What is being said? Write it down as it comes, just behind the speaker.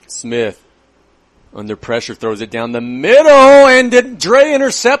Smith, under pressure, throws it down the middle, and did Dray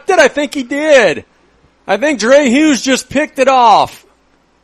intercept it? I think he did. I think Dray Hughes just picked it off.